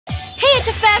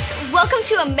HFFs! Welcome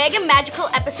to a mega magical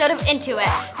episode of Into It,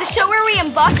 the show where we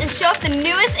unbox and show off the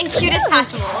newest and cutest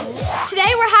Hatchimals. Today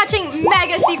we're hatching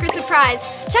Mega Secret Surprise.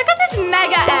 Check out this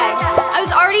mega egg. I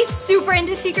was already super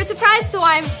into Secret Surprise, so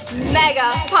I'm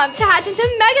mega pumped to hatch into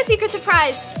Mega Secret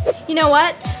Surprise. You know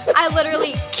what? I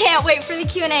literally can't wait for the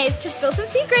Q&As to spill some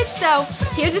secrets, so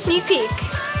here's a sneak peek.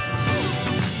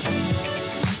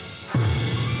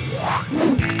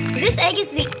 This egg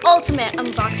is the ultimate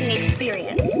unboxing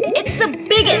experience. It's the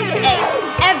biggest egg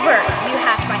ever you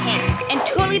hatch by hand, and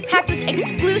totally packed with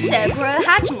exclusive Royal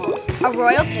Hatchimals, a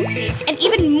Royal Pixie, and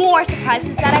even more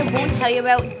surprises that I won't tell you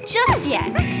about just yet.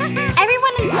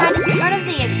 Everyone inside is part of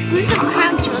the exclusive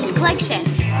Crown Jewels collection,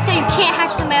 so you can't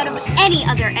hatch them out of any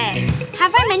other egg.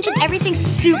 Have I mentioned everything's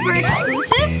super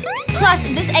exclusive? Plus,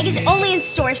 this egg is only in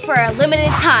stores for a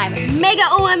limited time. Mega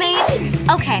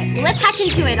OMH! Okay, let's hatch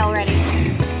into it already.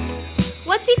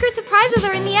 What secret surprises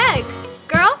are in the egg?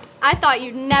 Girl, I thought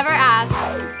you'd never ask.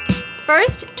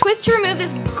 First, twist to remove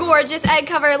this gorgeous egg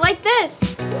cover like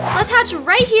this. Let's hatch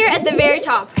right here at the very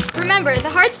top. Remember, the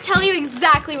hearts tell you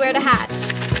exactly where to hatch.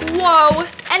 Whoa,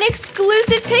 an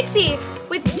exclusive Pixie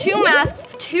with 2 masks,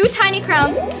 2 tiny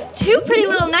crowns, 2 pretty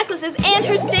little necklaces, and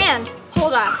her stand.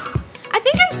 Hold on, I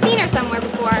think I've seen her somewhere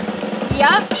before.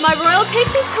 Yup, my Royal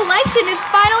Pixies collection is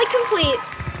finally complete.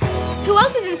 Who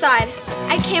else is inside?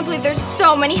 I can't believe there's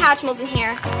so many Hatchimals in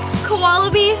here.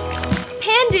 Koalaby,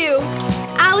 Pandu,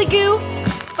 Aligu,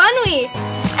 Bunwee,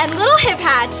 and Little Hip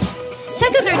Hatch.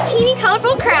 Check out their teeny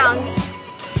colorful crowns.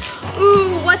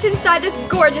 Ooh, what's inside this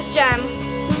gorgeous gem?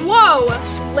 Whoa,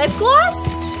 lip gloss?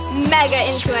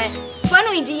 Mega into it.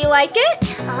 Bunwee, do you like it?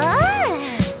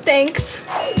 Thanks.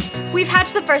 We've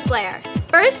hatched the first layer.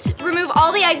 First, remove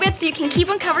all the egg bits so you can keep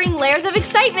uncovering layers of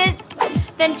excitement.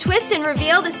 Then twist and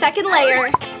reveal the second layer.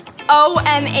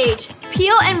 OMH,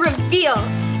 peel and reveal.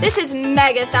 This is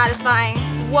mega satisfying.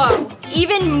 Whoa,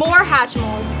 even more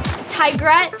Hatchimals.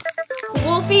 Tigrette,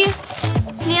 Wolfie,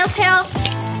 Snailtail,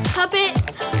 Puppet,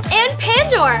 and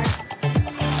Pandor.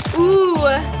 Ooh,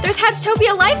 there's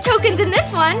Hatchtopia Life tokens in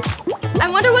this one. I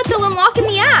wonder what they'll unlock in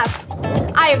the app.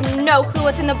 I have no clue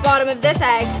what's in the bottom of this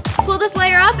egg. Pull this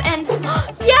layer up and,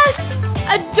 yes!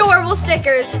 Adorable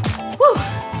stickers. Whew,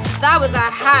 that was a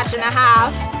hatch and a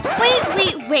half.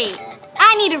 Wait.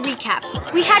 I need a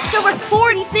recap. We hatched over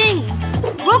 40 things.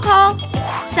 Roll call.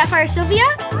 Sapphire Sylvia,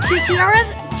 2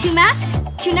 tiaras, 2 masks,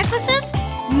 2 necklaces.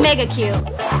 Mega cute.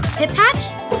 Hip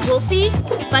Hatch, Wolfie,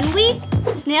 Bunwee,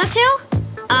 Snailtail.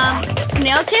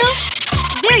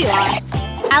 Snailtail? There you are.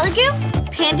 Aligu,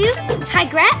 Pandu,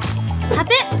 Tigrette,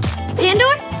 Puppet,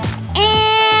 Pandor,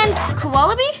 and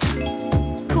Koalaby?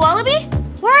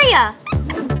 Koalaby? Where are ya?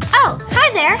 Oh,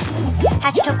 hi there.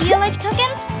 Hatchtopia Life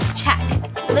tokens? Check.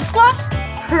 Lip gloss?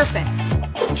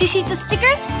 Perfect. 2 sheets of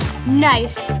stickers?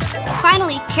 Nice.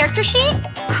 Finally, character sheet?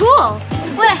 Cool.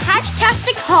 What a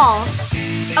hatchtastic haul.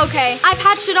 Okay, I've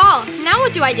hatched it all. Now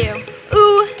what do I do?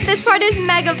 Ooh, this part is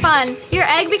mega fun. Your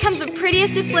egg becomes the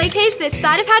prettiest display case this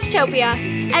side of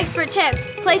Hatchtopia. Expert tip,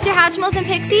 place your Hatchimals and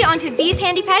Pixie onto these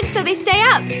handy pegs so they stay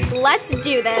up. Let's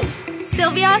do this.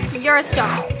 Sylvia, you're a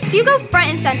star. So you go front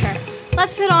and center.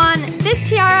 Let's put on this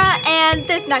tiara and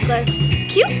this necklace.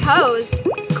 Cute pose.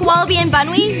 Koalaby and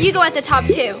Bunwee, you go at the top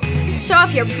too. Show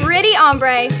off your pretty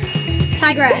ombre.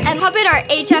 Tigrette and Puppet are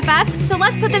HFFs, so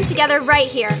let's put them together right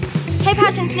here. Hip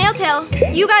Hatch and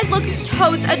Snailtail, you guys look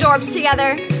totes adorbs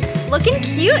together. Looking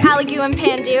cute, Aligu and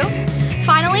Pandu.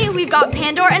 Finally, we've got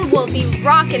Pandor and Wolfie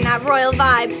rocking that royal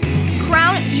vibe.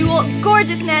 Crown Jewel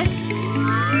gorgeousness.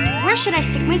 Where should I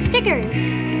stick my stickers?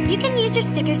 You can use your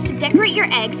stickers to decorate your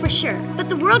egg for sure, but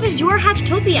the world is your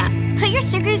Hatchtopia. Put your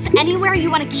stickers anywhere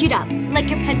you want to cute up, like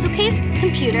your pencil case,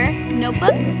 computer,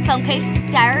 notebook, phone case,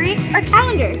 diary, or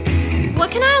calendar.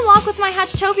 What can I unlock with my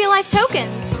Hatchtopia Life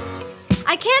tokens?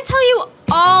 I can't tell you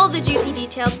all the juicy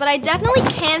details, but I definitely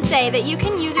can say that you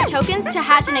can use your tokens to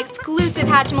hatch an exclusive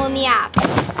Hatchimal in the app.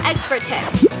 Expert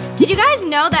tip. Did you guys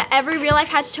know that every real-life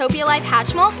Hatchtopia Life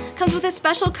Hatchimal comes with a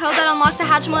special code that unlocks a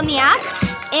Hatchimal in the app?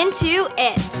 Into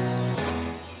it.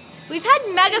 We've had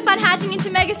mega fun hatching into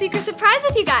Mega Secret Surprise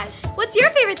with you guys. What's your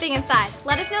favorite thing inside?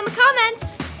 Let us know in the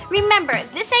comments. Remember,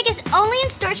 this egg is only in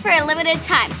stores for a limited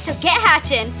time, so get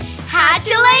hatching. Hatch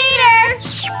you later!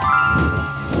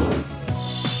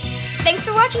 Thanks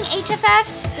for watching,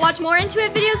 HFFs. Watch more Into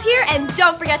It videos here and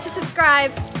don't forget to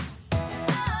subscribe.